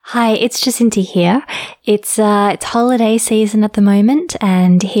Hi, it's Jacinta here. It's holiday season at the moment,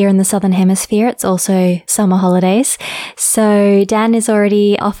 and here in the Southern Hemisphere, it's also summer holidays. So Dan is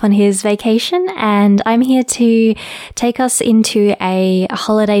already off on his vacation, and I'm here to take us into a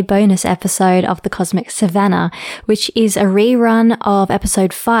holiday bonus episode of The Cosmic Savannah, which is a rerun of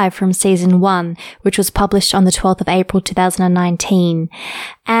episode 5 from season 1, which was published on the 12th of April 2019.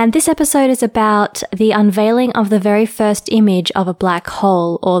 And this episode is about the unveiling of the very first image of a black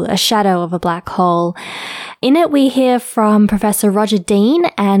hole, or a shadow of a black hole. In it, we hear from Professor Roger Dean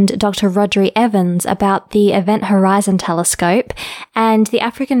and Dr. Rodri Evans about the Event Horizon Telescope and the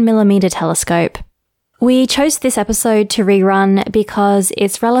African Millimeter Telescope. We chose this episode to rerun because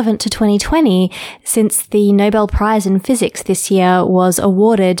it's relevant to 2020, since the Nobel Prize in Physics this year was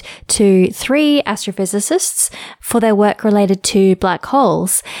awarded to 3 astrophysicists for their work related to black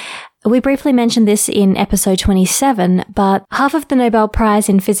holes. We briefly mentioned this in episode 27, but half of the Nobel Prize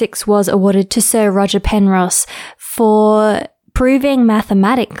in Physics was awarded to Sir Roger Penrose for proving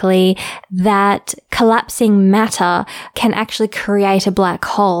mathematically that collapsing matter can actually create a black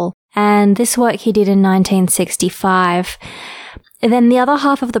hole. And this work he did in 1965. And then the other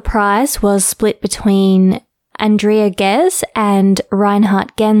half of the prize was split between Andrea Ghez and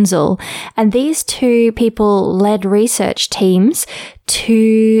Reinhard Genzel. And these two people led research teams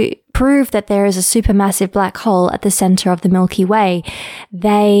to prove that there is a supermassive black hole at the center of the Milky Way.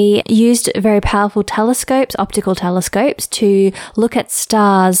 They used very powerful telescopes, optical telescopes, to look at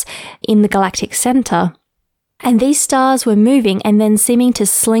stars in the galactic center. And these stars were moving and then seeming to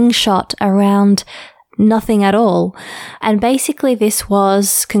slingshot around nothing at all. And basically this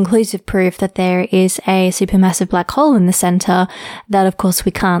was conclusive proof that there is a supermassive black hole in the center that of course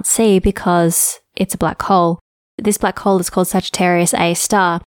we can't see because it's a black hole. This black hole is called Sagittarius A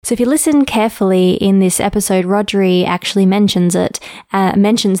star. So if you listen carefully in this episode, Rodri actually mentions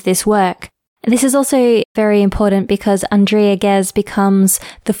this work. This is also very important because Andrea Ghez becomes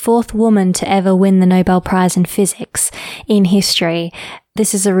the 4th woman to ever win the Nobel Prize in Physics in history.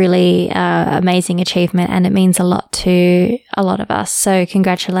 This is a really amazing achievement, and it means a lot to a lot of us. So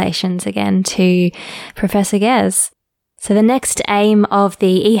congratulations again to Professor Ghez. So the next aim of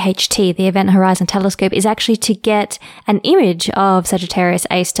the EHT, the Event Horizon Telescope, is actually to get an image of Sagittarius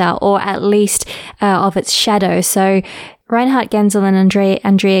A star, or at least of its shadow. So Reinhard Genzel and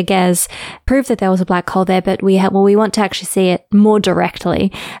Andrea Ghez proved that there was a black hole there, but we want to actually see it more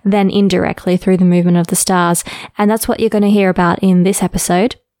directly than indirectly through the movement of the stars. And that's what you're going to hear about in this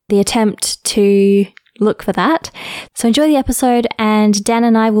episode, the attempt to look for that. So enjoy the episode, and Dan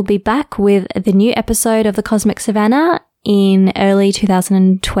and I will be back with the new episode of The Cosmic Savannah in early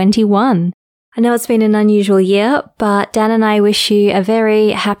 2021. I know it's been an unusual year, but Dan and I wish you a very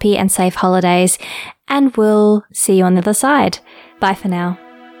happy and safe holidays, and we'll see you on the other side. Bye for now.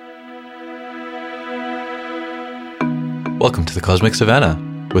 Welcome to The Cosmic Savannah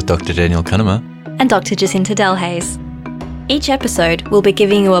with Dr. Daniel Cunnama and Dr. Jacinta Delhaze. Each episode, we'll be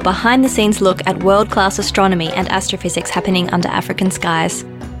giving you a behind-the-scenes look at world-class astronomy and astrophysics happening under African skies.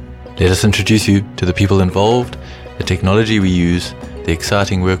 Let us introduce you to the people involved, the technology we use, the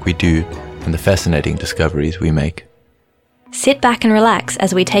exciting work we do, and the fascinating discoveries we make. Sit back and relax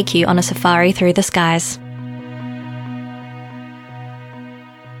as we take you on a safari through the skies.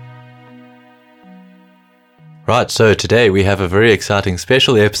 Right, so today we have a very exciting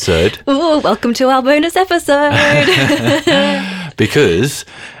special episode. Ooh, welcome to our bonus episode! Because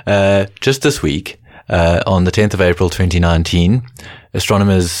just this week, on the 10th of April 2019,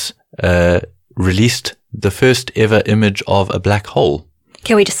 astronomers released the first ever image of a black hole.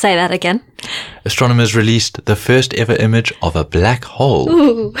 Can we just say that again? Astronomers released the first ever image of a black hole.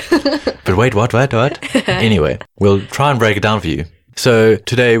 Ooh. But wait, what? Anyway, we'll try and break it down for you. So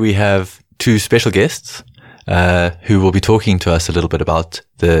today we have 2 special guests who will be talking to us a little bit about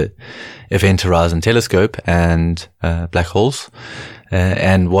the Event Horizon Telescope and black holes,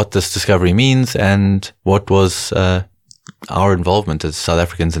 and what this discovery means and what was our involvement as South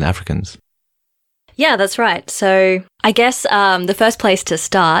Africans and Africans. Yeah, that's right. So I guess the first place to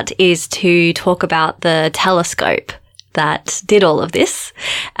start is to talk about the telescope that did all of this.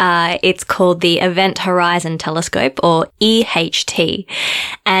 It's called the Event Horizon Telescope, or EHT.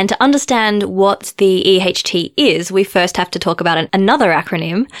 And to understand what the EHT is, we first have to talk about another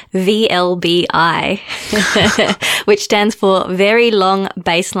acronym, VLBI, which stands for Very Long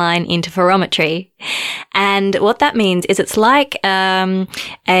Baseline Interferometry. And what that means is it's like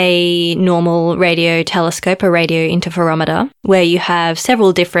a normal radio telescope, a radio interferometer, where you have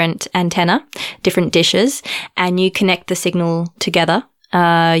several different antenna, different dishes, and you connect the signal together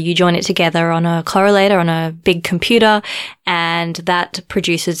You join it together on a correlator on a big computer, and that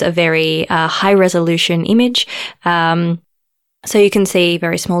produces a very high resolution image. So you can see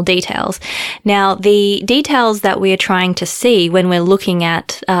very small details. Now, the details that we are trying to see when we're looking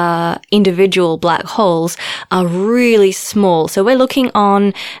at individual black holes are really small. So we're looking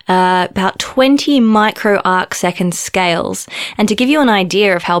on about 20 micro arc second scales. And to give you an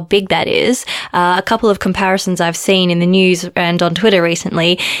idea of how big that is, a couple of comparisons I've seen in the news and on Twitter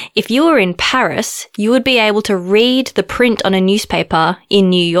recently, if you were in Paris, you would be able to read the print on a newspaper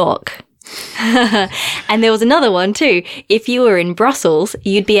in New York. And there was another one too. If you were in Brussels,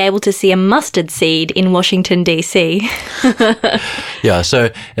 you'd be able to see a mustard seed in Washington, D.C. Yeah, so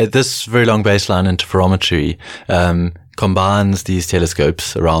this very long baseline interferometry combines these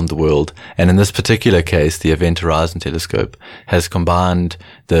telescopes around the world. And in this particular case, the Event Horizon Telescope has combined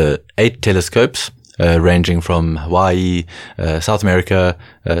the 8 telescopes ranging from Hawaii, South America,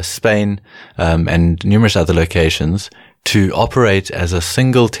 Spain, and numerous other locations to operate as a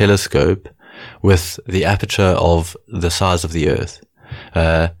single telescope with the aperture of the size of the Earth.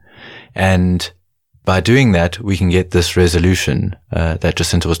 And by doing that, we can get this resolution that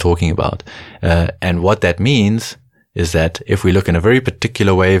Jacinta was talking about. And what that means is that if we look in a very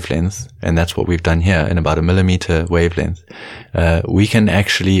particular wavelength, and that's what we've done here in about a millimeter wavelength, we can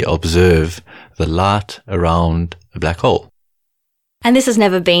actually observe the light around a black hole. And this has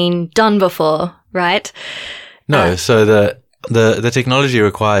never been done before, right? No, so the technology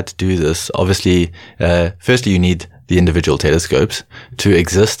required to do this, obviously, firstly you need the individual telescopes to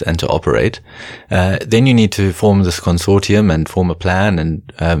exist and to operate. Then you need to form this consortium and form a plan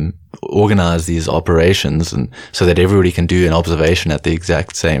and organize these operations, and so that everybody can do an observation at the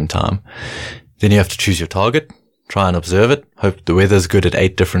exact same time. Then you have to choose your target, try and observe it, hope the weather's good at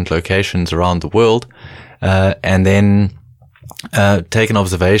 8 different locations around the world, and then take an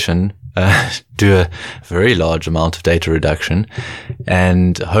observation, do a very large amount of data reduction,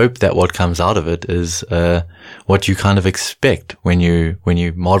 and hope that what comes out of it is what you kind of expect when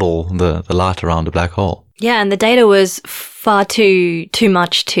you model the light around a black hole. Yeah, and the data was far too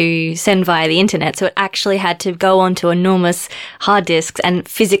much to send via the internet, so it actually had to go onto enormous hard disks and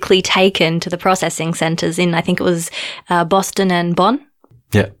physically taken to the processing centers in, I think it was Boston and Bonn.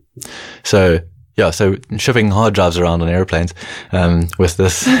 Yeah. So shipping hard drives around on airplanes with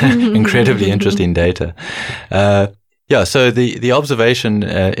this incredibly interesting data. So the observation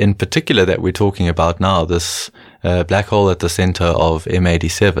in particular that we're talking about now, this black hole at the center of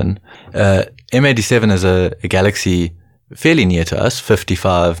M87. M87 is a galaxy fairly near to us,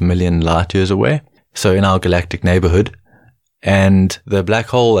 55 million light years away, so in our galactic neighborhood. And the black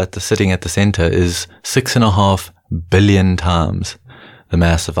hole sitting at the center is 6.5 billion times the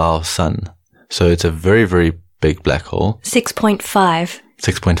mass of our sun. So it's a very, very big black hole.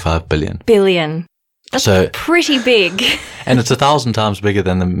 6.5 billion. Billion. That's pretty big. And it's 1,000 times bigger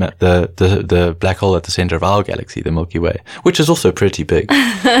than the black hole at the center of our galaxy, the Milky Way, which is also pretty big.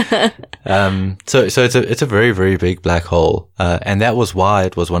 So it's a very, very big black hole. And that was why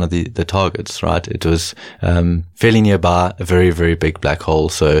it was one of the targets, right? It was fairly nearby a very, very big black hole.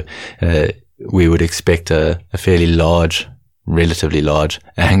 So we would expect a fairly large, relatively large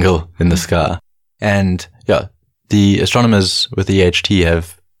angle in the sky. And the astronomers with the EHT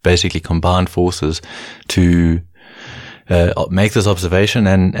have basically combined forces to make this observation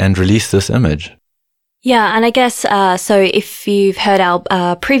and release this image. Yeah, and I guess, so if you've heard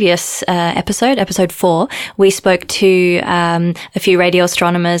our previous episode 4, we spoke to a few radio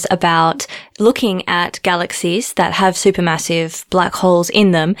astronomers about looking at galaxies that have supermassive black holes in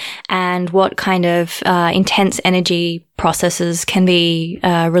them and what kind of intense energy processes can be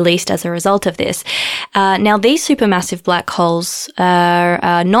released as a result of this. Now, these supermassive black holes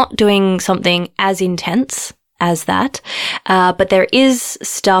are not doing something as intense as that, but there is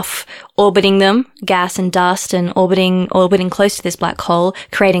stuff orbiting them, gas and dust, and orbiting close to this black hole,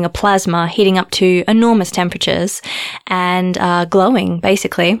 creating a plasma, heating up to enormous temperatures, and glowing,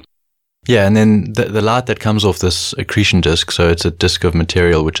 basically. Yeah, and then the light that comes off this accretion disk, so it's a disk of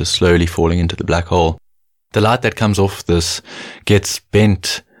material which is slowly falling into the black hole. The light that comes off this gets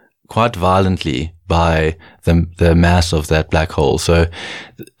bent quite violently by the mass of that black hole. So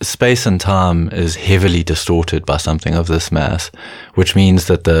space and time is heavily distorted by something of this mass, which means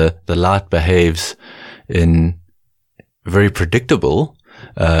that the light behaves in very predictable,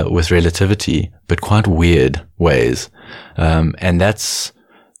 with relativity, but quite weird ways. And that's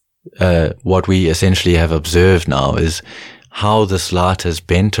what we essentially have observed now, is how this light has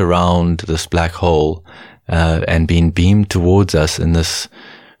bent around this black hole and been beamed towards us in this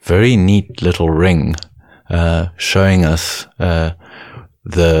very neat little ring, showing us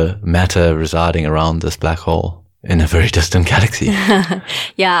the matter residing around this black hole in a very distant galaxy.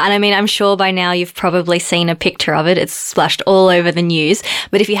 Yeah, and I mean, I'm sure by now you've probably seen a picture of it. It's splashed all over the news.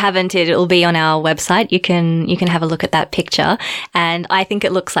 But if you haven't, it'll be on our website. You can have a look at that picture, and I think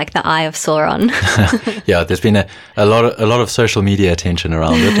it looks like the Eye of Sauron. Yeah, there's been a lot of social media attention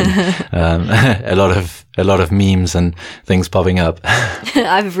around it, and a lot of memes and things popping up.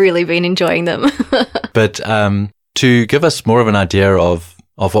 I've really been enjoying them. But to give us more of an idea of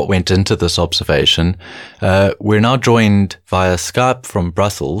what went into this observation, we're now joined via Skype from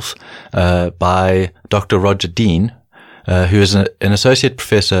Brussels by Dr. Roger Dean, who is an associate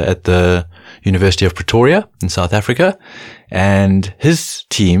professor at the University of Pretoria in South Africa, and his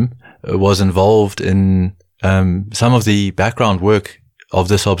team was involved in some of the background work of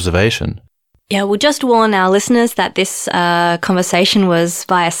this observation. Yeah, we'll just warn our listeners that this conversation was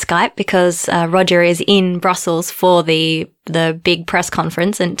via Skype because Roger is in Brussels for the big press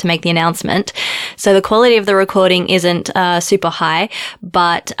conference and to make the announcement. So the quality of the recording isn't super high,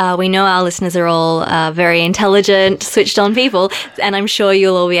 but we know our listeners are all very intelligent, switched on people, and I'm sure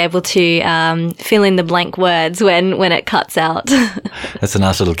you'll all be able to fill in the blank words when it cuts out. That's a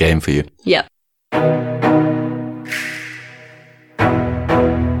nice little game for you. Yep.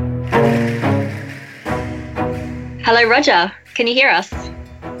 Hello, Roger. Can you hear us?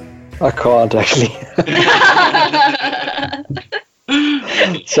 I can't actually.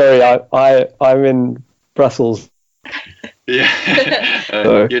 Sorry, I'm in Brussels. Yeah.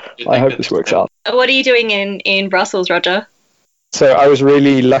 So I hope this works out. What are you doing in Brussels, Roger? So I was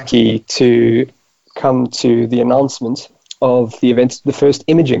really lucky to come to the announcement of the event, the first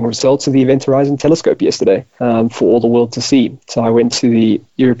imaging results of the Event Horizon Telescope yesterday, for all the world to see. So I went to the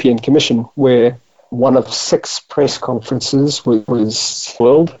European Commission, where one of 6 press conferences was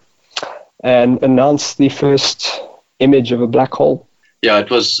held, and announced the first image of a black hole. Yeah, it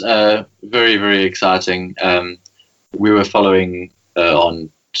was very, very exciting. We were following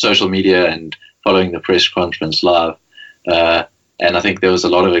on social media and following the press conference live. And I think there was a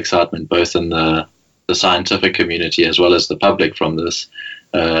lot of excitement both in the scientific community as well as the public from this.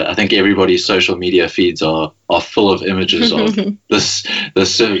 I think everybody's social media feeds are full of images of the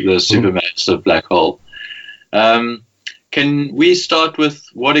supermassive black hole. Can we start with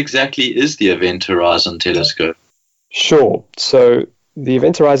what exactly is the Event Horizon Telescope? Sure. So the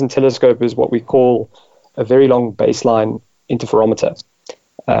Event Horizon Telescope is what we call a very long baseline interferometer.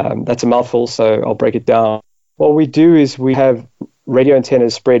 That's a mouthful, so I'll break it down. What we do is we have radio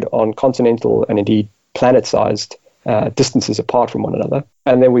antennas spread on continental and indeed planet-sized distances apart from one another,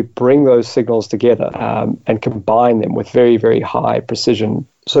 and then we bring those signals together and combine them with very, very high precision.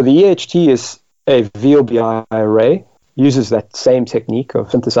 So the EHT is a VLBI array, uses that same technique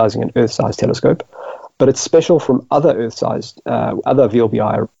of synthesizing an Earth-sized telescope, but it's special from other Earth-sized, other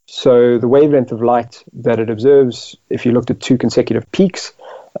VLBI arrays. So the wavelength of light that it observes, if you looked at 2 consecutive peaks,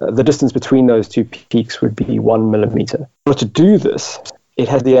 the distance between those 2 peaks would be 1 millimeter. But to do this, it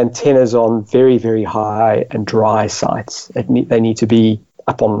has the antennas on very, very high and dry sites. They need to be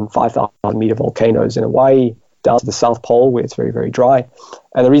up on 5,000 meter volcanoes in Hawaii, down to the South Pole where it's very, very dry.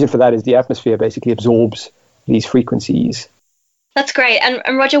 And the reason for that is the atmosphere basically absorbs these frequencies. That's great.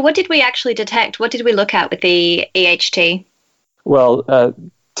 And Roger, what did we actually detect? What did we look at with the EHT? Well,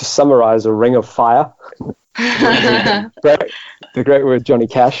 to summarize, a ring of fire. The great word Johnny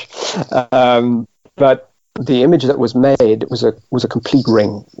Cash. But the image that was made was a complete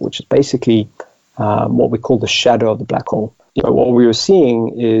ring, which is basically what we call the shadow of the black hole. What we were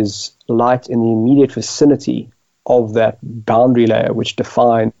seeing is light in the immediate vicinity of that boundary layer, which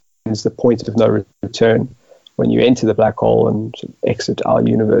defines the point of no return when you enter the black hole and exit our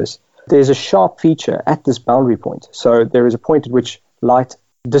universe. There's a sharp feature at this boundary point. So there is a point at which light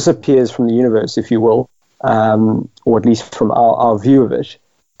disappears from the universe, if you will, or at least from our view of it,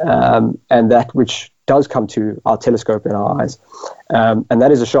 and that which does come to our telescope in our eyes. And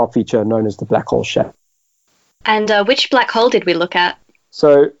that is a sharp feature known as the black hole shadow. And which black hole did we look at?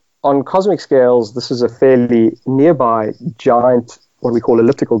 So on cosmic scales, this is a fairly nearby giant, what we call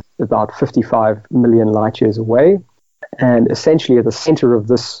elliptical, about 55 million light years away. And essentially at the center of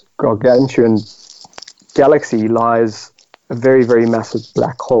this gargantuan galaxy lies a very, very massive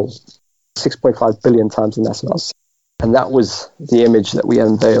black hole, 6.5 billion times the mass of our sun. And that was the image that we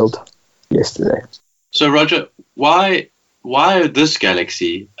unveiled yesterday. So, Roger, why this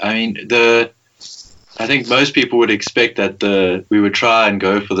galaxy? I mean, I think most people would expect that we would try and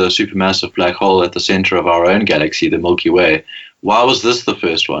go for the supermassive black hole at the center of our own galaxy, the Milky Way. Why was this the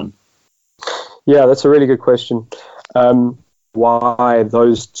first one? Yeah, that's a really good question. why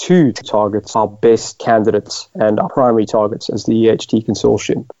those two targets are best candidates and are primary targets as the EHT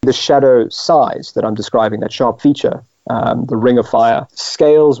consortium. The shadow size that I'm describing, that sharp feature, the ring of fire,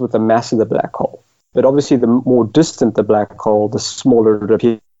 scales with the mass of the black hole. But obviously, the more distant the black hole, the smaller it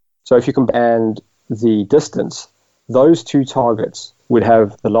appears. So if you compare the distance, those two targets would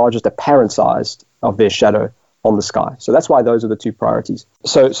have the largest apparent size of their shadow on the sky. So that's why those are the two priorities.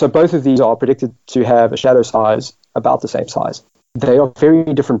 So both of these are predicted to have a shadow size about the same size. They are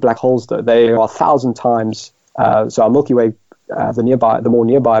very different black holes, though. They are 1,000 times. So our Milky Way, the more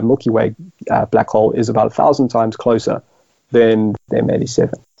nearby Milky Way black hole is about 1,000 times closer than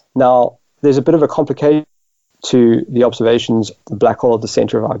M87. Now, there's a bit of a complication to the observations of the black hole at the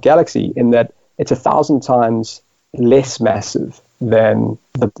center of our galaxy in that it's 1,000 times less massive than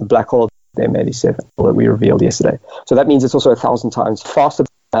the black hole at M87 that we revealed yesterday. So that means it's also 1,000 times faster.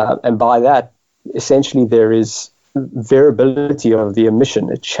 And by that, essentially, there is variability of the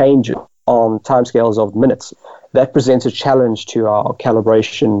emission. It changes on timescales of minutes. That presents a challenge to our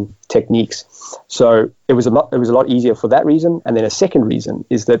calibration techniques. So it was a lot easier for that reason. And then a second reason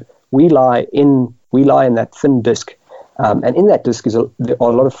is that we lie in that thin disk, and in that disk there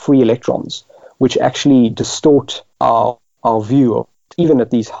are a lot of free electrons, which actually distort our view, even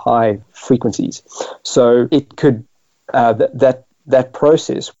at these high frequencies. So it could that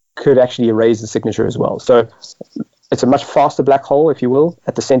process could actually erase the signature as well. So it's a much faster black hole, if you will,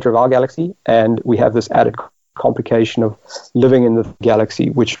 at the center of our galaxy, and we have this added complication of living in the galaxy,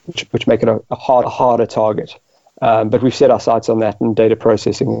 which make it a harder target. But we've set our sights on that, and data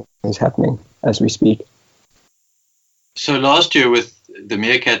processing is happening as we speak. So last year with the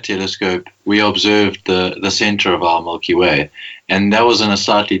Meerkat telescope, we observed the center of our Milky Way, and that was in a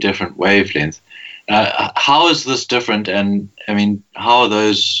slightly different wavelength. How is this different, and I mean, how are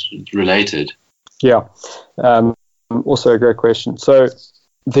those related? Yeah, also a great question. So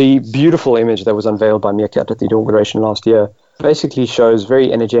the beautiful image that was unveiled by Meerkat at the inauguration last year basically shows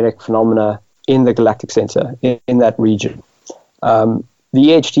very energetic phenomena in the galactic center, in that region. The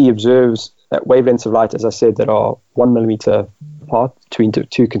EHT observes that wavelengths of light, as I said, that are 1 millimeter apart between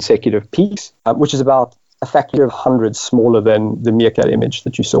two consecutive peaks, which is about a factor of 100 smaller than the Meerkat image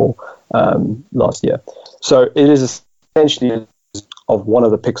that you saw last year. So it is essentially of one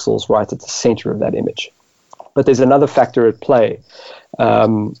of the pixels right at the center of that image. But there's another factor at play.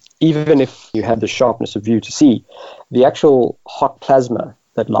 Even if you have the sharpness of view to see, the actual hot plasma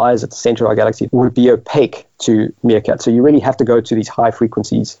that lies at the center of our galaxy would be opaque to Meerkat. So you really have to go to these high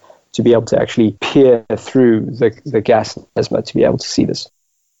frequencies to be able to actually peer through the gas plasma to be able to see this.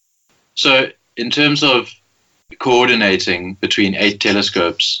 So in terms of coordinating between 8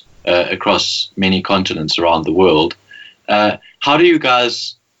 telescopes across many continents around the world, how do you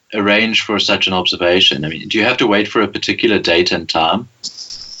guys arrange for such an observation? I mean, do you have to wait for a particular date and time?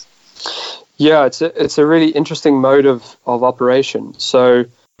 Yeah, it's a really interesting mode of operation. So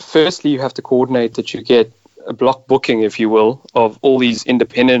firstly, you have to coordinate that you get a block booking, if you will, of all these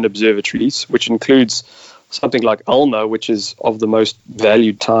independent observatories, which includes something like ALMA, which is of the most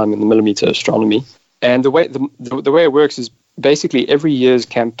valued time in the millimeter astronomy. And the way it works is basically every year's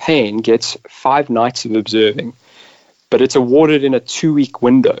campaign gets 5 nights of observing, but it's awarded in a 2-week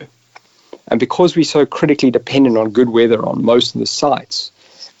window. And because we're so critically dependent on good weather on most of the sites,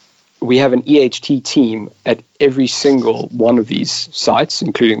 we have an EHT team at every single one of these sites,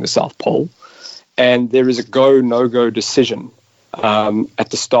 including the South Pole. And there is a go, no-go decision at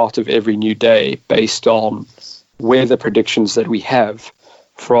the start of every new day based on weather predictions that we have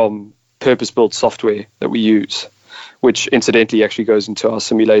from purpose-built software that we use, which incidentally actually goes into our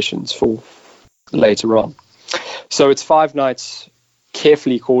simulations for later on. So it's 5 nights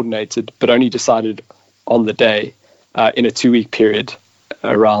carefully coordinated, but only decided on the day in a 2-week period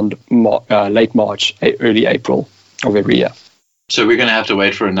around late March, early April of every year. So we're going to have to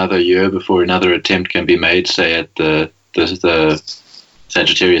wait for another year before another attempt can be made, say, at the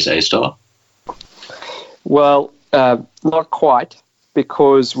Sagittarius A star? Well, not quite,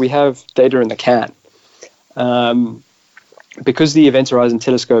 because we have data in the can. Because the Event Horizon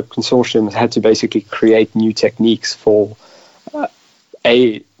Telescope Consortium has had to basically create new techniques for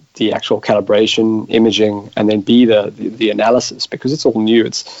the actual calibration, imaging, and then B, the analysis, because it's all new.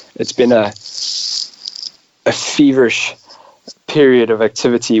 It's been a feverish period of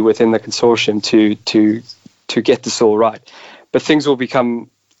activity within the consortium to get this all right. But things will become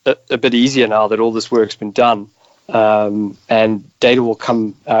a bit easier now that all this work's been done, and data will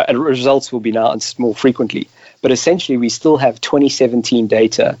come, and results will be announced more frequently. But essentially, we still have 2017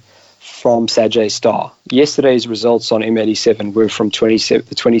 data from Sag A star. Yesterday's results on M87 were from the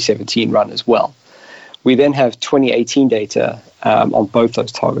 2017 run as well. We then have 2018 data on both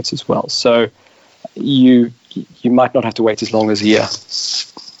those targets as well. So you might not have to wait as long as a year.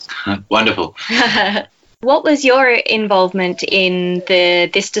 Wonderful. What was your involvement in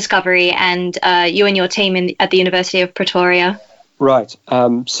this discovery and you and your team at the University of Pretoria? Right.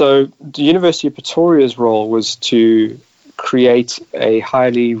 So the University of Pretoria's role was to create a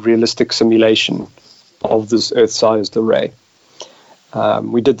highly realistic simulation of this Earth-sized array.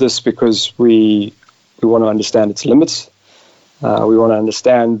 We did this because we want to understand its limits. We want to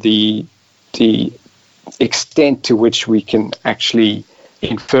understand the extent to which we can actually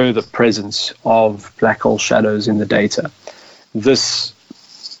infer the presence of black hole shadows in the data. This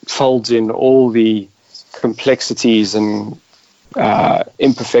folds in all the complexities and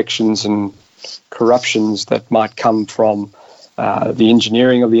imperfections and corruptions that might come from the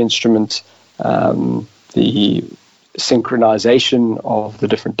engineering of the instrument, the synchronization of the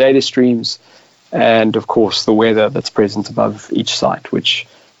different data streams, and of course the weather that's present above each site, which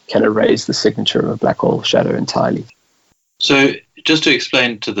can erase the signature of a black hole shadow entirely. So just to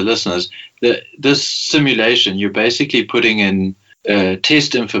explain to the listeners, this simulation, you're basically putting in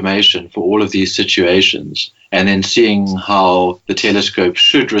test information for all of these situations and then seeing how the telescope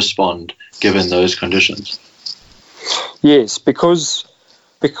should respond given those conditions. Yes, because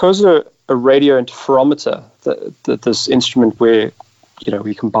a radio interferometer, this instrument where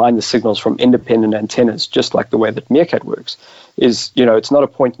we combine the signals from independent antennas, just like the way that Meerkat works, is it's not a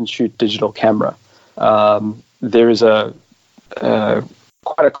point and shoot digital camera. There is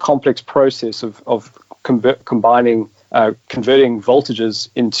quite a complex process of converting voltages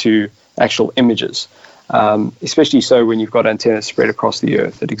into actual images, especially so when you've got antennas spread across the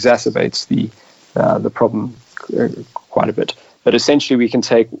Earth. It exacerbates the problem quite a bit. But essentially, we can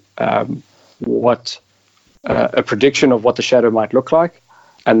take a prediction of what the shadow might look like,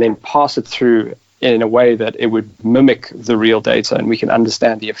 and then pass it through in a way that it would mimic the real data, and we can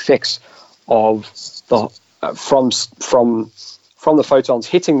understand the effects of the from the photons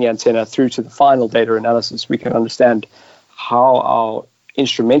hitting the antenna through to the final data analysis. We can understand how our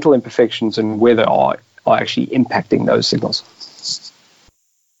instrumental imperfections and weather are actually impacting those signals.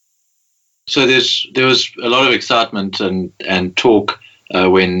 So there was a lot of excitement and talk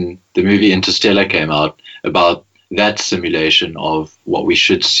when the movie Interstellar came out about that simulation of what we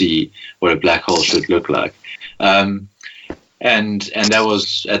should see, what a black hole should look like. And that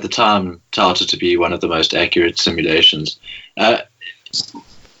was, at the time, touted to be one of the most accurate simulations.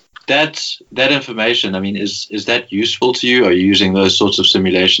 That information, I mean, is that useful to you? Are you using those sorts of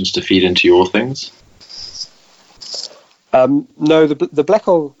simulations to feed into your things? No, the black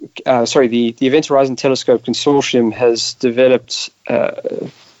hole, the Event Horizon Telescope Consortium has developed,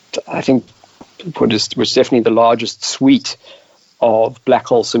 I think, was definitely the largest suite of black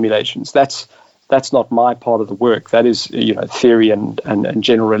hole simulations. That's not my part of the work. That is, theory and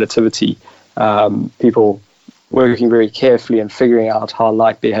general relativity. People working very carefully and figuring out how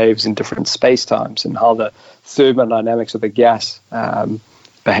light behaves in different space-times and how the thermodynamics of the gas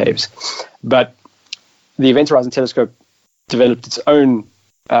behaves. But the Event Horizon Telescope developed its own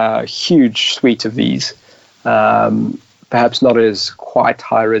huge suite of these, perhaps not as quite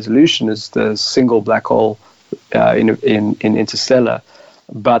high resolution as the single black hole in Interstellar,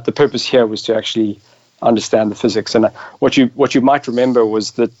 but the purpose here was to actually understand the physics. And what you might remember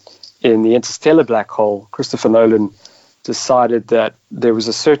was that in the interstellar black hole, Christopher Nolan decided that there was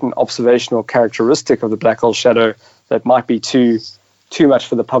a certain observational characteristic of the black hole shadow that might be too much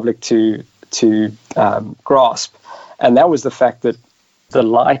for the public to grasp. And that was the fact that the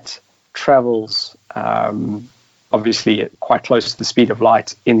light travels obviously quite close to the speed of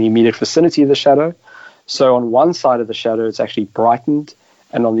light in the immediate vicinity of the shadow. So on one side of the shadow, it's actually brightened,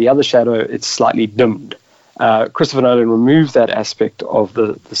 and on the other shadow, it's slightly dimmed. Christopher Nolan removed that aspect of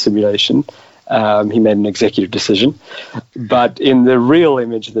the simulation. He made an executive decision. But in the real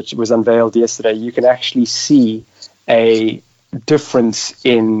image that was unveiled yesterday, you can actually see a difference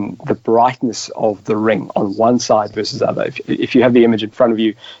in the brightness of the ring on one side versus the other. If you have the image in front of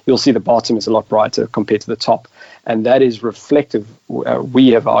you, you'll see the bottom is a lot brighter compared to the top. And that is reflective,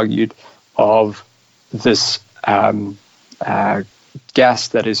 we have argued, of this gas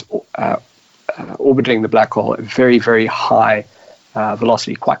that is orbiting the black hole at very, very high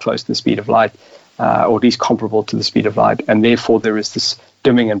velocity, quite close to the speed of light, or at least comparable to the speed of light. And therefore, there is this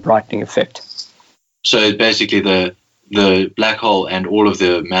dimming and brightening effect. So basically, the black hole and all of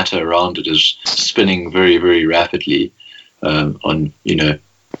the matter around it is spinning very, very rapidly on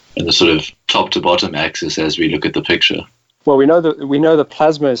in the sort of top to bottom axis as we look at the picture. Well, we know the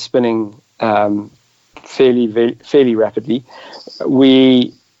plasma is spinning fairly rapidly.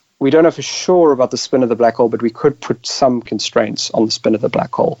 We we don't know for sure about the spin of the black hole, but we could put some constraints on the spin of the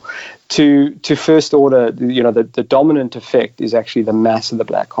black hole. To first order, the dominant effect is actually the mass of the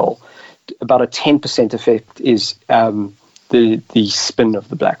black hole. About a 10% effect is the spin of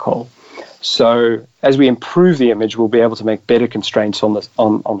the black hole. So as we improve the image, we'll be able to make better constraints on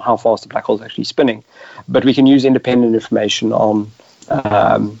how fast the black hole is actually spinning. But we can use independent information on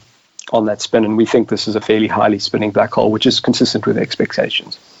that spin, and we think this is a fairly highly spinning black hole, which is consistent with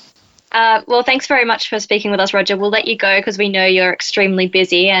expectations. Well, thanks very much for speaking with us, Roger. We'll let you go because we know you're extremely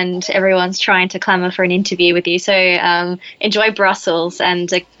busy and everyone's trying to clamour for an interview with you. So enjoy Brussels, and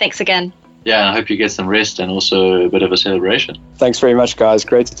thanks again. Yeah, I hope you get some rest and also a bit of a celebration. Thanks very much, guys.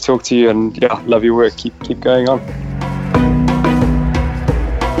 Great to talk to you, and yeah, love your work. Keep going on.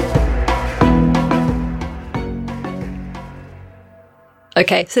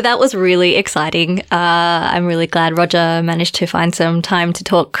 Okay, so that was really exciting. I'm really glad Roger managed to find some time to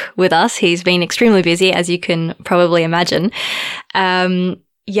talk with us. He's been extremely busy, as you can probably imagine.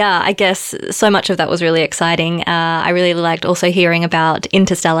 Yeah, I guess so much of that was really exciting. I really liked also hearing about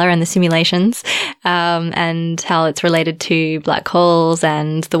Interstellar and the simulations, and how it's related to black holes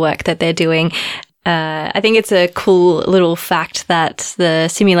and the work that they're doing. I think it's a cool little fact that the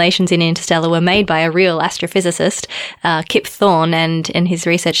simulations in Interstellar were made by a real astrophysicist, Kip Thorne and his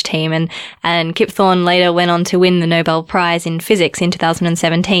research team. And Kip Thorne later went on to win the Nobel Prize in Physics in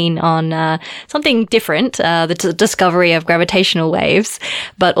 2017 on something different, the discovery of gravitational waves,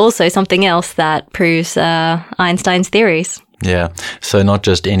 but also something else that proves Einstein's theories. Yeah, so not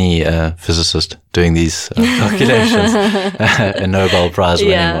just any physicist doing these calculations, a Nobel Prize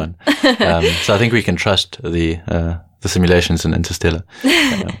winning one. So I think we can trust the simulations in Interstellar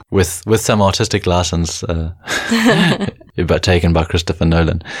with some artistic license, but taken by Christopher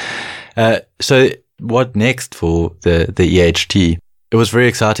Nolan. So what next for the EHT? It was very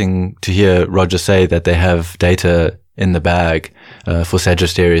exciting to hear Roger say that they have data in the bag for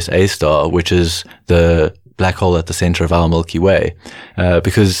Sagittarius A star, which is the black hole at the center of our Milky Way,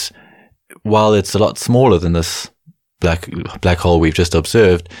 because while it's a lot smaller than this black hole we've just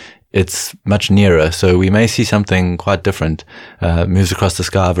observed, it's much nearer. So we may see something quite different, moves across the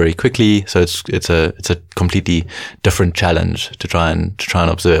sky very quickly. So it's a completely different challenge to try and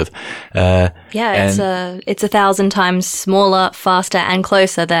observe. It's 1,000 times smaller, faster, and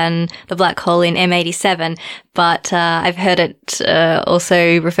closer than the black hole in M87. But I've heard it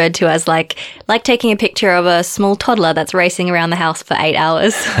also referred to as like taking a picture of a small toddler that's racing around the house for 8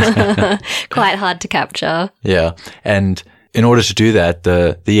 hours. Quite hard to capture. Yeah, and in order to do that,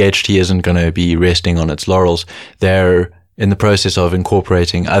 the EHT isn't going to be resting on its laurels. They're in the process of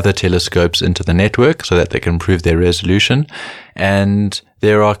incorporating other telescopes into the network so that they can improve their resolution. And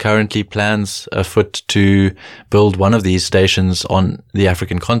there are currently plans afoot to build one of these stations on the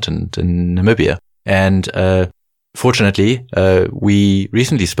African continent in Namibia. And fortunately, we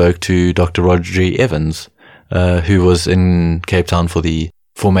recently spoke to Dr. Rodri Evans, who was in Cape Town for the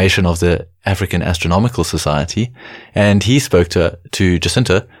formation of the African Astronomical Society, and he spoke to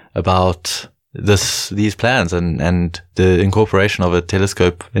Jacinta about these plans and the incorporation of a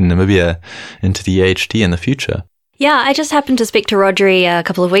telescope in Namibia into the EHT in the future. Yeah, I just happened to speak to Rodri a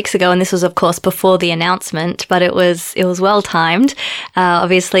couple of weeks ago, and this was, of course, before the announcement, but it was well timed.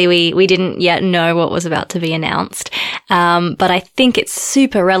 Obviously, we didn't yet know what was about to be announced, but I think it's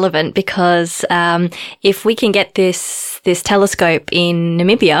super relevant because if we can get this telescope in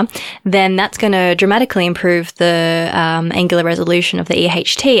Namibia, then that's going to dramatically improve the angular resolution of the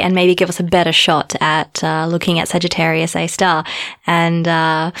EHT and maybe give us a better shot at looking at Sagittarius A star. And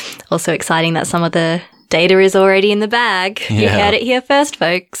also exciting that some of the data is already in the bag. Yeah. You heard it here first,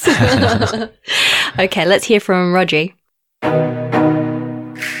 folks. Okay, let's hear from Rodri.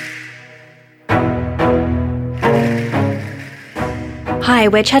 Hi,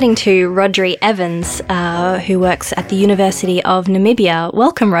 we're chatting to Rodri Evans, who works at the University of Namibia.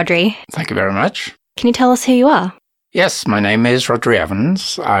 Welcome, Rodri. Thank you very much. Can you tell us who you are? Yes, my name is Rodri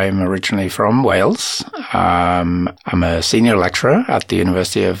Evans. I'm originally from Wales. I'm a senior lecturer at the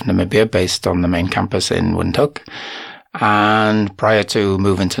University of Namibia based on the main campus in Windhoek. And prior to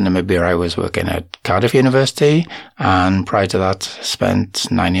moving to Namibia, I was working at Cardiff University. And prior to that,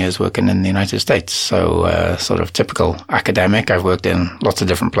 spent 9 years working in the United States. So sort of typical academic. I've worked in lots of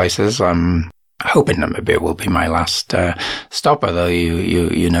different places. I'm hoping Namibia will be my last stop, although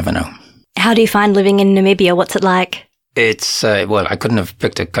you never know. How do you find living in Namibia? What's it like? It's well, I couldn't have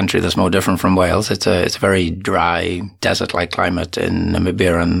picked a country that's more different from Wales. It's a very dry, desert-like climate in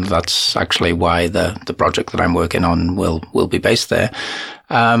Namibia, and that's actually why the project that I'm working on will be based there.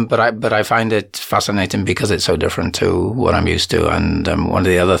 But I find it fascinating because it's so different to what I'm used to. And one of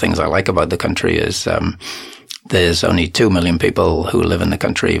the other things I like about the country is there's only 2 million people who live in the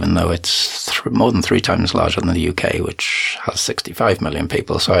country, even though it's more than 3 times larger than the UK, which has 65 million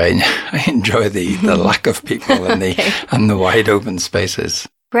people. So I enjoy the lack of people and the wide open spaces.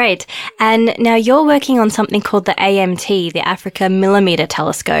 Great. And now you're working on something called the AMT, the Africa Millimeter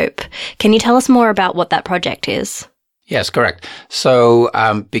Telescope. Can you tell us more about what that project is? Yes, correct. So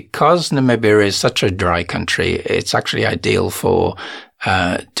because Namibia is such a dry country, it's actually ideal for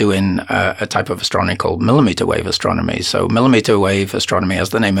doing a type of astronomy called millimeter wave astronomy. So millimeter wave astronomy, as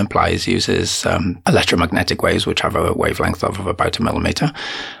the name implies, uses electromagnetic waves, which have a wavelength of about 1 millimeter.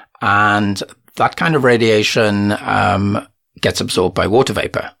 And that kind of radiation gets absorbed by water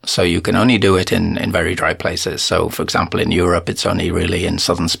vapor. So you can only do it in very dry places. So, for example, in Europe, it's only really in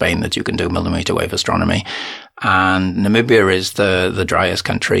southern Spain that you can do millimeter wave astronomy. And Namibia is the driest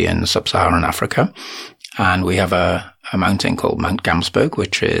country in sub-Saharan Africa. And we have a mountain called Mount Gamsberg,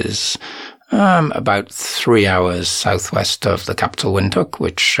 which is about 3 hours southwest of the capital Windhoek,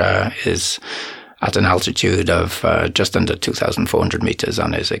 which is at an altitude of just under 2,400 meters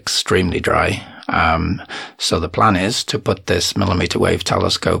and is extremely dry. So the plan is to put this millimeter wave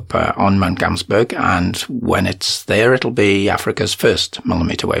telescope on Mount Gamsberg, and when it's there, it'll be Africa's first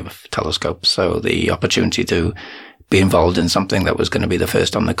millimeter wave telescope. So the opportunity to be involved in something that was going to be the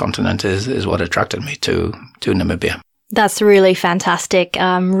first on the continent is what attracted me to Namibia. That's really fantastic,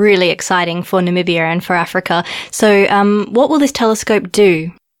 really exciting for Namibia and for Africa. So what will this telescope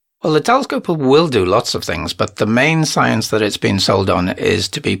do? Well, the telescope will do lots of things, but the main science that it's been sold on is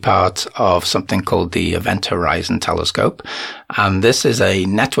to be part of something called the Event Horizon Telescope. And this is a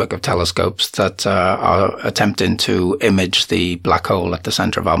network of telescopes that are attempting to image the black hole at the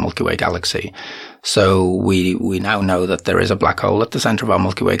center of our Milky Way galaxy. So we now know that there is a black hole at the center of our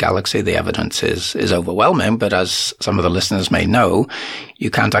Milky Way galaxy. The evidence is overwhelming, but as some of the listeners may know,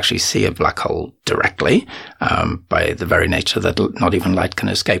 you can't actually see a black hole directly by the very nature that not even light can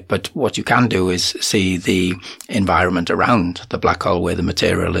escape. But what you can do is see the environment around the black hole where the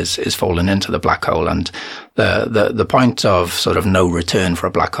material is falling into the black hole. And the point of sort of no return for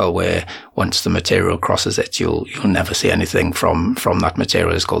a black hole, where once the material crosses it, you'll never see anything from that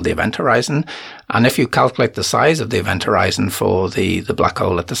material, is called the event horizon. And if you calculate the size of the event horizon for the black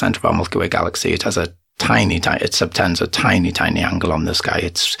hole at the center of our Milky Way galaxy, it has it subtends a tiny angle on the sky.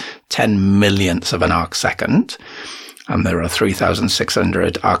 It's 10 millionths of an arc second. And there are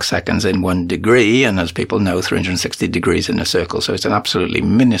 3,600 arc seconds in 1 degree. And as people know, 360 degrees in a circle. So it's an absolutely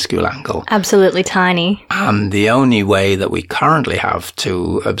minuscule angle. Absolutely tiny. And the only way that we currently have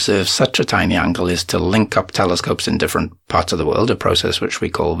to observe such a tiny angle is to link up telescopes in different parts of the world, a process which we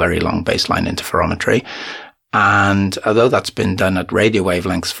call very long baseline interferometry. And although that's been done at radio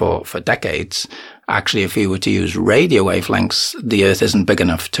wavelengths for decades, actually, if you were to use radio wavelengths, the Earth isn't big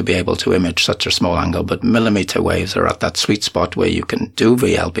enough to be able to image such a small angle. But millimeter waves are at that sweet spot where you can do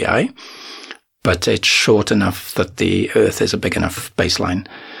VLBI, but it's short enough that the Earth is a big enough baseline.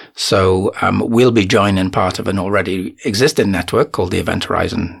 So we'll be joining part of an already existing network called the Event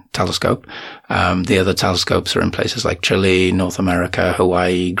Horizon Telescope. The other telescopes are in places like Chile, North America,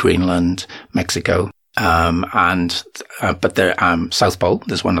 Hawaii, Greenland, Mexico. But there, South Pole,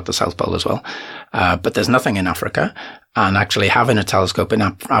 there's one at the South Pole as well. But there's nothing in Africa. And actually having a telescope in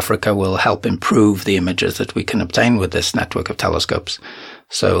Africa will help improve the images that we can obtain with this network of telescopes.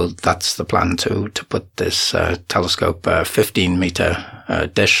 So that's the plan, to put this telescope, 15-meter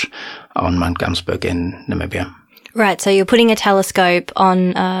dish on Mount Gamsberg in Namibia. Right, so you're putting a telescope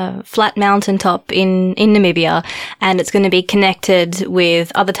on a flat mountaintop in Namibia, and it's going to be connected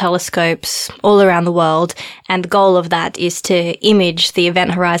with other telescopes all around the world, and the goal of that is to image the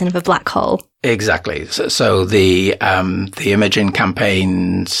event horizon of a black hole. Exactly. So the imaging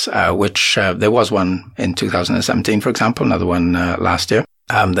campaigns, which there was one in 2017, for example, another one last year.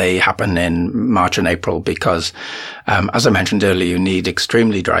 They happen in March and April because, as I mentioned earlier, you need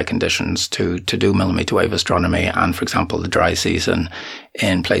extremely dry conditions to do millimeter wave astronomy. And, for example, the dry season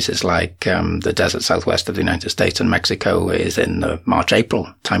in places like the desert southwest of the United States and Mexico is in the March-April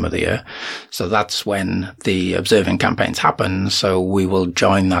time of the year. So that's when the observing campaigns happen. So we will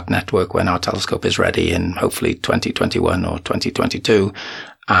join that network when our telescope is ready in hopefully 2021 or 2022.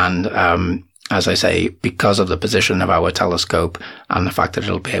 And as I say, because of the position of our telescope and the fact that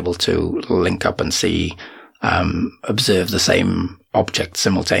it'll be able to link up and see observe the same object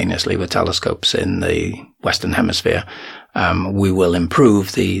simultaneously with telescopes in the Western Hemisphere, we will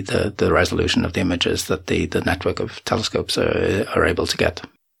improve the resolution of the images that the network of telescopes are able to get.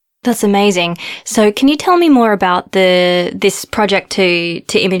 That's amazing. So can you tell me more about this project to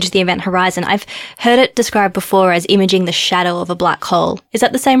image the event horizon? I've heard it described before as imaging the shadow of a black hole. Is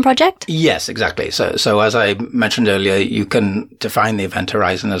that the same project? Yes, exactly. So as I mentioned earlier, you can define the event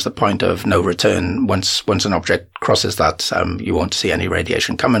horizon as the point of no return. Once an object crosses that, you won't see any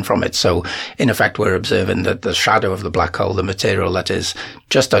radiation coming from it. So in effect, we're observing that the shadow of the black hole, the material that is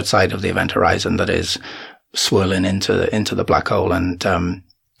just outside of the event horizon that is swirling into the black hole, and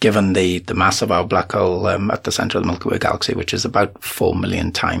given the mass of our black hole at the center of the Milky Way galaxy, which is about 4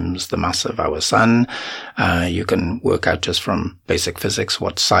 million times the mass of our sun, you can work out just from basic physics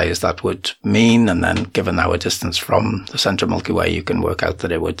what size that would mean. And then given our distance from the center of Milky Way, you can work out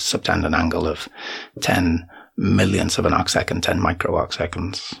that it would subtend an angle of 10 millionths of an arcsecond, 10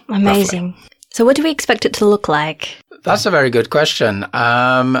 microarcseconds. Amazing. Roughly. So what do we expect it to look like? That's a very good question.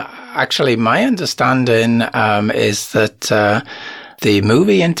 Actually, my understanding is that the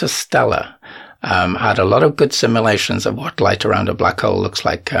movie Interstellar had a lot of good simulations of what light around a black hole looks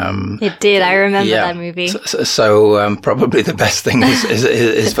like. It did. I remember that movie. So probably the best thing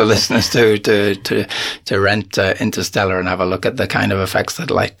is for listeners to rent Interstellar and have a look at the kind of effects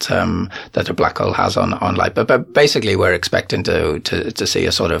that light that a black hole has on light. But basically, we're expecting to see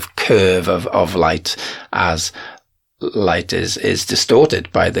a sort of curve of light as light is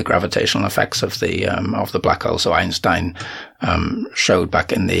distorted by the gravitational effects of the black hole. So Einstein showed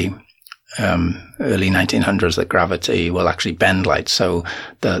back in the early 1900s that gravity will actually bend light. So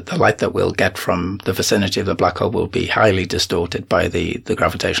the light that we'll get from the vicinity of the black hole will be highly distorted by the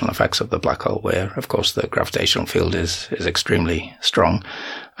gravitational effects of the black hole, where of course the gravitational field is extremely strong.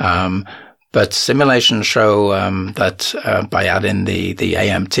 But simulations show that by adding the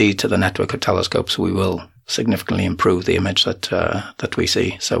AMT to the network of telescopes, we will significantly improve the image that we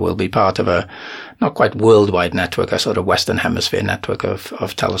see. So we'll be part of a not quite worldwide network, a sort of Western Hemisphere network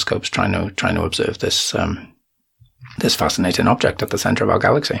of telescopes trying to observe this fascinating object at the center of our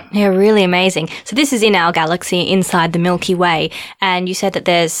galaxy. Yeah, really amazing. So this is in our galaxy inside the Milky Way, and you said that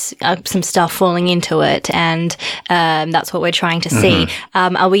there's some stuff falling into it, and that's what we're trying to see.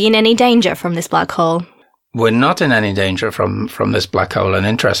 Mm-hmm. Are we in any danger from this black hole? We're not in any danger from this black hole, and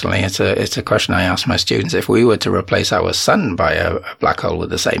interestingly, it's a question I ask my students. If we were to replace our sun by a black hole with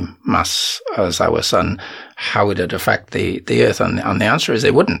the same mass as our sun, how would it affect the Earth? And the answer is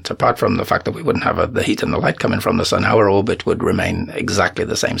it wouldn't. Apart from the fact that we wouldn't have the heat and the light coming from the sun, our orbit would remain exactly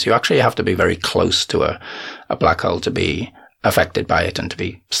the same. So you actually have to be very close to a black hole to be affected by it and to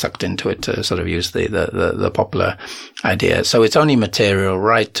be sucked into it, to sort of use the popular idea. So it's only material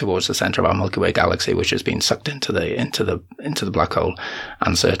right towards the center of our Milky Way galaxy which has been sucked into the black hole,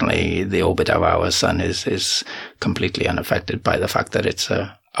 and certainly the orbit of our sun is completely unaffected by the fact that it's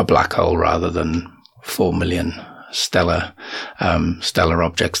a black hole rather than 4 million stellar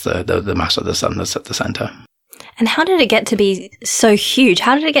objects, the mass of the sun that's at the center. And how did it get to be so huge?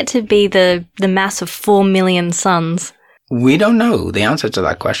 How did it get to be the mass of 4 million suns? We don't know the answer to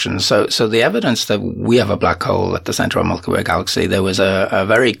that question. So the evidence that we have a black hole at the center of our Milky Way galaxy, there was a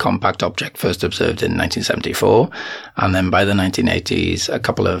very compact object first observed in 1974. And then by the 1980s, a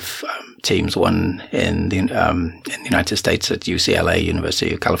couple of teams, one in the United States at UCLA,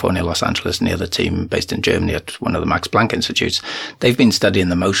 University of California, Los Angeles, and the other team based in Germany at one of the Max Planck Institutes. They've been studying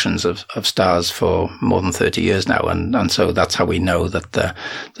the motions of stars for more than 30 years now. And so that's how we know that the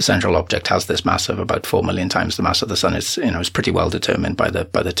central object has this mass of about 4 million times the mass of the sun. It's pretty well determined by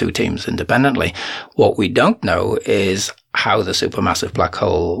the two teams independently. What we don't know is how the supermassive black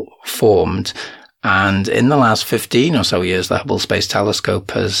hole formed. And in the last 15 or so years, the Hubble Space Telescope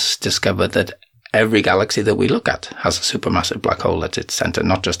has discovered that every galaxy that we look at has a supermassive black hole at its center,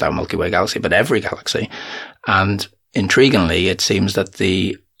 not just our Milky Way galaxy, but every galaxy. And intriguingly, it seems that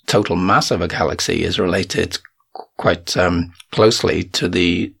the total mass of a galaxy is related quite closely to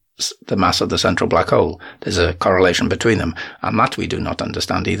the mass of the central black hole. There's a correlation between them, and that we do not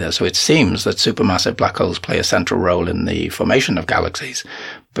understand either. So it seems that supermassive black holes play a central role in the formation of galaxies,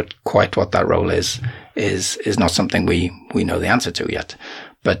 but quite what that role is not something we know the answer to yet.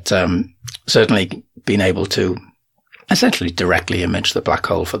 But certainly being able to essentially directly image the black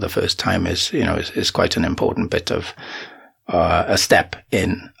hole for the first time is quite an important bit of a step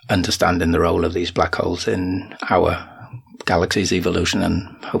in understanding the role of these black holes in our galaxy's evolution,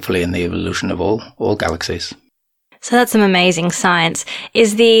 and hopefully in the evolution of all galaxies. So that's some amazing science.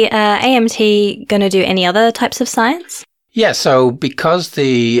 Is the AMT going to do any other types of science? Yeah, so because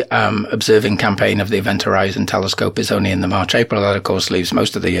the observing campaign of the Event Horizon Telescope is only in the March-April, that of course leaves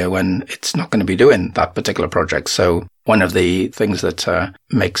most of the year when it's not going to be doing that particular project. So one of the things that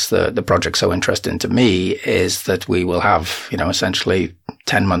makes the project so interesting to me is that we will have, essentially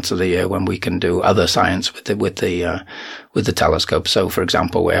 10 months of the year when we can do other science with the telescope. So, for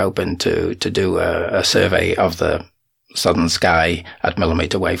example, we're hoping to do a survey of the southern sky at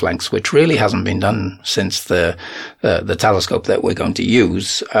millimeter wavelengths, which really hasn't been done since the telescope that we're going to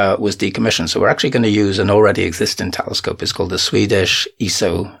use was decommissioned. So we're actually going to use an already existing telescope. It's called the Swedish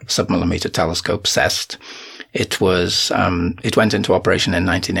ESO submillimeter telescope, CEST. It went into operation in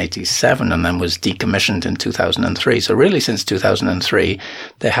 1987 and then was decommissioned in 2003. So really since 2003,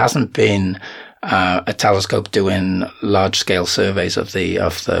 there hasn't been a telescope doing large scale surveys of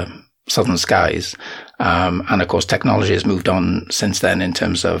the southern skies. And of course, technology has moved on since then in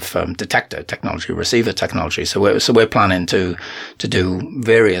terms of detector technology, receiver technology. So we're planning to do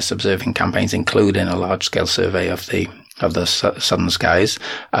various observing campaigns, including a large scale survey of the southern skies,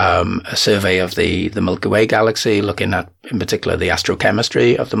 a survey of the Milky Way galaxy, looking at, in particular, the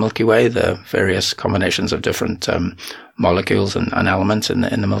astrochemistry of the Milky Way, the various combinations of different molecules and elements in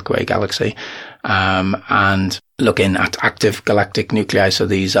the Milky Way galaxy, and looking at active galactic nuclei. So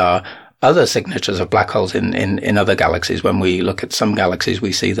these are other signatures of black holes in other galaxies. When we look at some galaxies,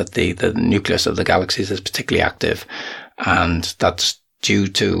 we see that the nucleus of the galaxies is particularly active, and that's due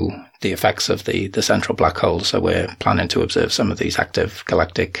to the effects of the central black hole. So we're planning to observe some of these active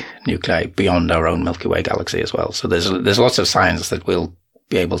galactic nuclei beyond our own Milky Way galaxy as well. So there's lots of science that we'll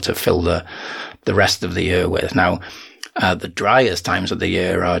be able to fill the rest of the year with. Now, the driest times of the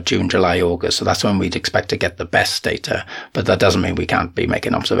year are June, July, August. So that's when we'd expect to get the best data. But that doesn't mean we can't be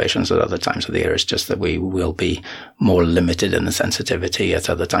making observations at other times of the year. It's just that we will be more limited in the sensitivity at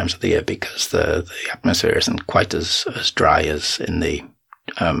other times of the year because the atmosphere isn't quite as dry as in the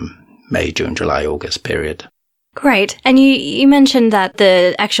May, June, July, August period. Great. And you mentioned that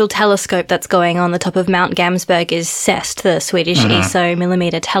the actual telescope that's going on the top of Mount Gamsberg is CEST, the Swedish ESO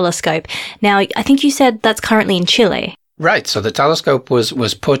millimeter telescope. Now, I think you said that's currently in Chile. Right. So the telescope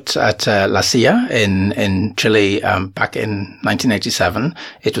was put at La Silla in Chile back in 1987.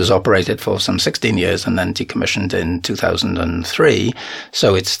 It was operated for some 16 years and then decommissioned in 2003.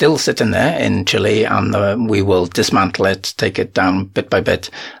 So it's still sitting there in Chile, and we will dismantle it, take it down bit by bit,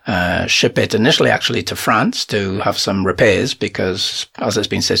 ship it initially actually to France to have some repairs, because as it's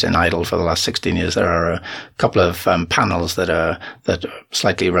been sitting idle for the last 16 years, there are a couple of panels that are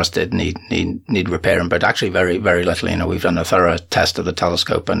slightly rusted, need repairing, but actually very, very little. We've done a thorough test of the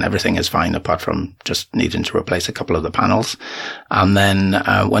telescope and everything is fine apart from just needing to replace a couple of the panels. And then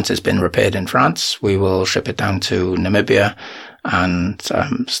once it's been repaired in France, we will ship it down to Namibia and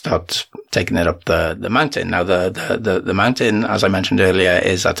start taking it up the mountain. Now, the mountain, as I mentioned earlier,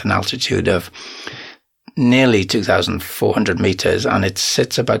 is at an altitude of nearly 2,400 meters, and it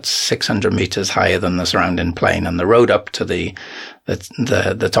sits about 600 meters higher than the surrounding plain. And the road up to the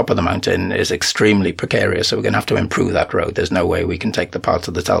top of the mountain is extremely precarious, so we're going to have to improve that road. There's no way we can take the parts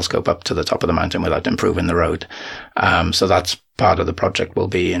of the telescope up to the top of the mountain without improving the road. So that's part of the project, will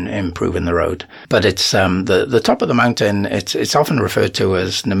be in improving the road. But it's the top of the mountain. It's often referred to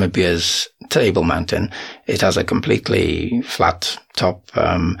as Namibia's Table Mountain. It has a completely flat top.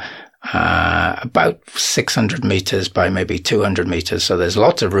 About 600 meters by maybe 200 meters. So there's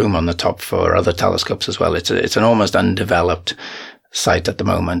lots of room on the top for other telescopes as well. It's an almost undeveloped site at the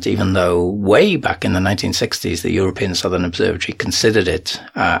moment, even though way back in the 1960s, the European Southern Observatory considered it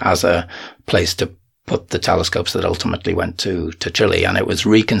as a place to put the telescopes that ultimately went to Chile. And it was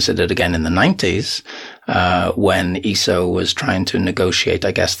reconsidered again in the 90s when ESO was trying to negotiate,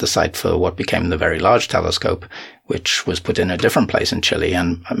 I guess, the site for what became the Very Large Telescope, which was put in a different place in Chile.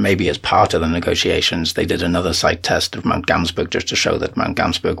 And maybe as part of the negotiations, they did another site test of Mount Gamsberg just to show that Mount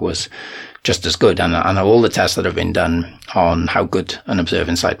Gamsberg was just as good. And all the tests that have been done on how good an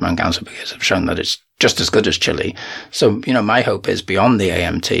observing site Mount Gamsberg is have shown that it's just as good as Chile. So, my hope is beyond the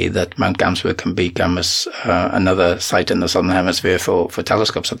AMT that Mount Gamsberg can become another site in the Southern Hemisphere for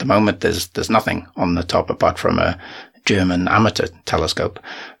telescopes. At the moment, there's nothing on the top apart from a German amateur telescope.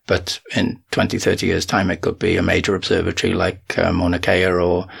 But in 20, 30 years' time, it could be a major observatory like Mauna Kea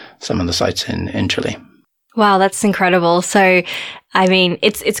or some of the sites in Chile. Wow, that's incredible. So, I mean,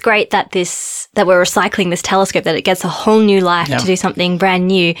 it's great that we're recycling this telescope, that it gets a whole new life to do something brand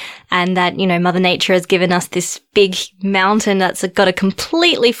new, and that, Mother Nature has given us this big mountain that's got a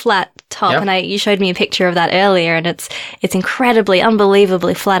completely flat top. Yeah. And you showed me a picture of that earlier, and it's incredibly,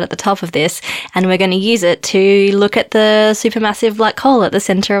 unbelievably flat at the top of this. And we're going to use it to look at the supermassive black hole at the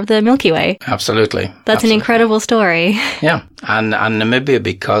center of the Milky Way. Absolutely. That's an incredible story. Yeah. And Namibia,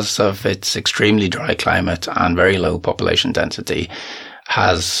 because of its extremely dry climate and very low population density,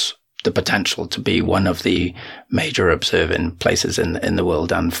 has the potential to be one of the major observing places in the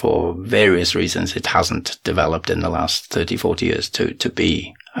world. And for various reasons, it hasn't developed in the last 30, 40 years to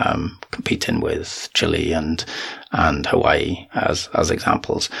be competing with Chile and Hawaii as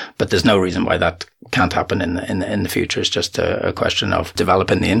examples. But there's no reason why that can't happen in the future. It's just a question of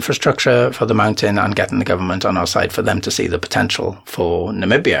developing the infrastructure for the mountain and getting the government on our side for them to see the potential for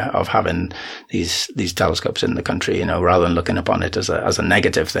Namibia of having these telescopes in the country, you know, rather than looking upon it as a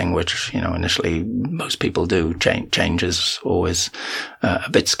negative thing, which, you know, initially most people do. Change is always a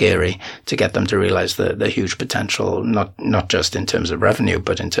bit scary, to get them to realize the huge potential, not just in terms of revenue,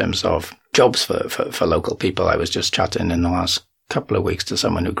 but in terms of jobs for local people. I was just chatting in the last couple of weeks to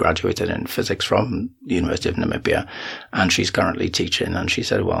someone who graduated in physics from the University of Namibia, and she's currently teaching, and she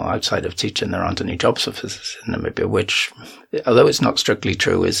said, well, outside of teaching, there aren't any jobs for physicists in Namibia, which, although it's not strictly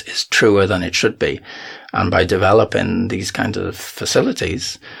true, is truer than it should be. And by developing these kinds of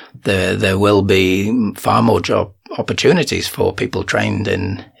facilities, there will be far more job opportunities for people trained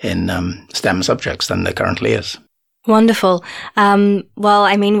in STEM subjects than there currently is. Wonderful. Well,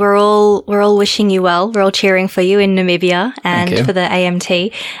 I mean, we're all wishing you well. We're all cheering for you in Namibia and for the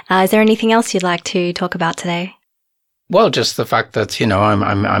AMT. Is there anything else you'd like to talk about today? Well, just the fact that, you know,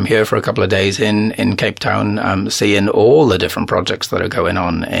 I'm here for a couple of days in Cape Town, seeing all the different projects that are going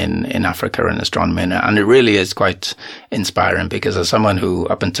on in Africa in astronomy, and it really is quite inspiring, because as someone who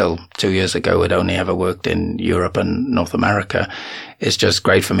up until 2 years ago had only ever worked in Europe and North America, it's just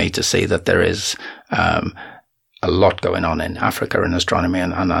great for me to see that there is a lot going on in Africa in astronomy,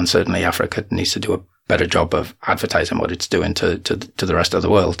 and certainly Africa needs to do a better job of advertising what it's doing to the rest of the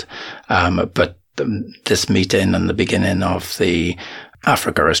world. But this meeting and the beginning of the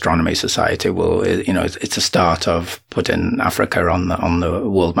Africa Astronomy Society will, you know, it's a start of putting Africa on the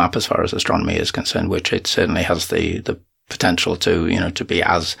world map as far as astronomy is concerned, which it certainly has the potential to, you know, to be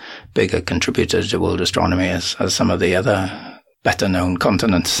as big a contributor to world astronomy as some of the other better known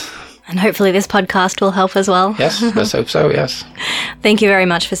continents. And hopefully this podcast will help as well. Yes, let's hope so, yes. Thank you very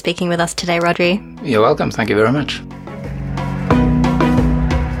much for speaking with us today, Rodri. You're welcome. Thank you very much.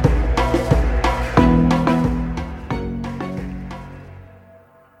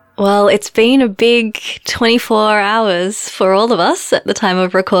 Well, it's been a big 24 hours for all of us at the time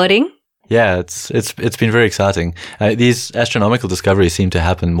of recording. Yeah, it's been very exciting. These astronomical discoveries seem to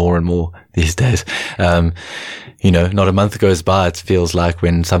happen more and more these days. You know, not a month goes by, it feels like,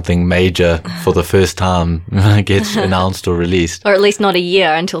 when something major for the first time gets announced or released. Or at least not a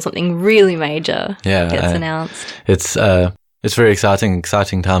year until something really major gets announced. It's very exciting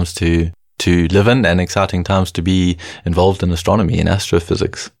times to live in, and exciting times to be involved in astronomy and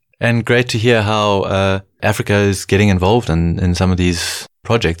astrophysics. And great to hear how Africa is getting involved in some of these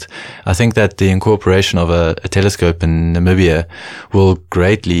projects. I think that the incorporation of a telescope in Namibia will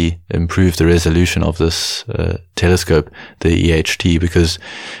greatly improve the resolution of this telescope, the EHT, because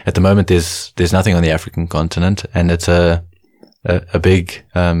at the moment there's nothing on the African continent, and it's a big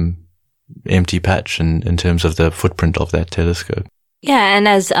empty patch in terms of the footprint of that telescope. Yeah, and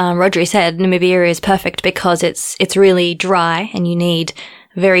as Rodri said, Namibia is perfect because it's really dry, and you need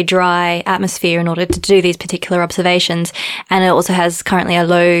very dry atmosphere in order to do these particular observations. And it also has currently a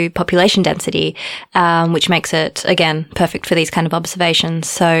low population density, which makes it, again, perfect for these kind of observations.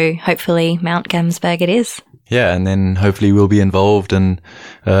 So hopefully Mount Gamsberg it is. Yeah, and then hopefully we'll be involved in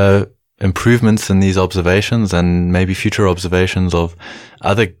improvements in these observations, and maybe future observations of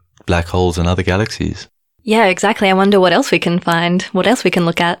other black holes and other galaxies. Yeah, exactly. I wonder what else we can find, what else we can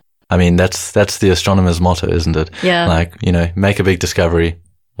look at. I mean, that's the astronomer's motto, isn't it? Yeah. Like, you know, make a big discovery.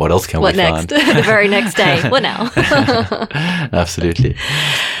 What else can we find? What next? The very next day. What now? Absolutely.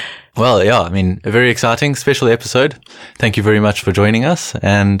 Well, yeah, I mean, a very exciting special episode. Thank you very much for joining us,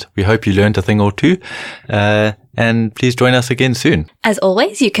 and we hope you learned a thing or two. And please join us again soon. As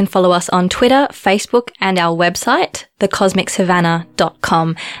always, you can follow us on Twitter, Facebook, and our website,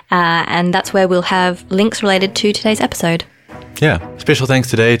 thecosmicsavannah.com. And that's where we'll have links related to today's episode. Yeah. Special thanks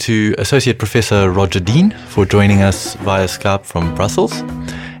today to Associate Professor Roger Dean for joining us via Skype from Brussels,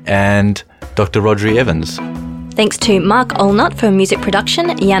 and Dr. Rodri Evans. Thanks to Mark Olnut for music production,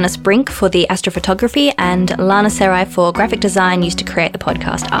 Yanis Brink for the astrophotography, and Lana Serai for graphic design used to create the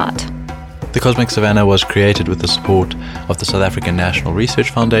podcast art. The Cosmic Savannah was created with the support of the South African National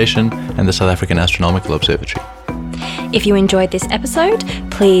Research Foundation and the South African Astronomical Observatory. If you enjoyed this episode,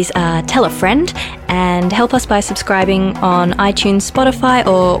 please tell a friend and help us by subscribing on iTunes, Spotify,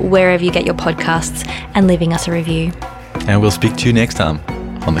 or wherever you get your podcasts and leaving us a review. And we'll speak to you next time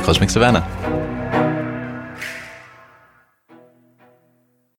on the Cosmic Savannah.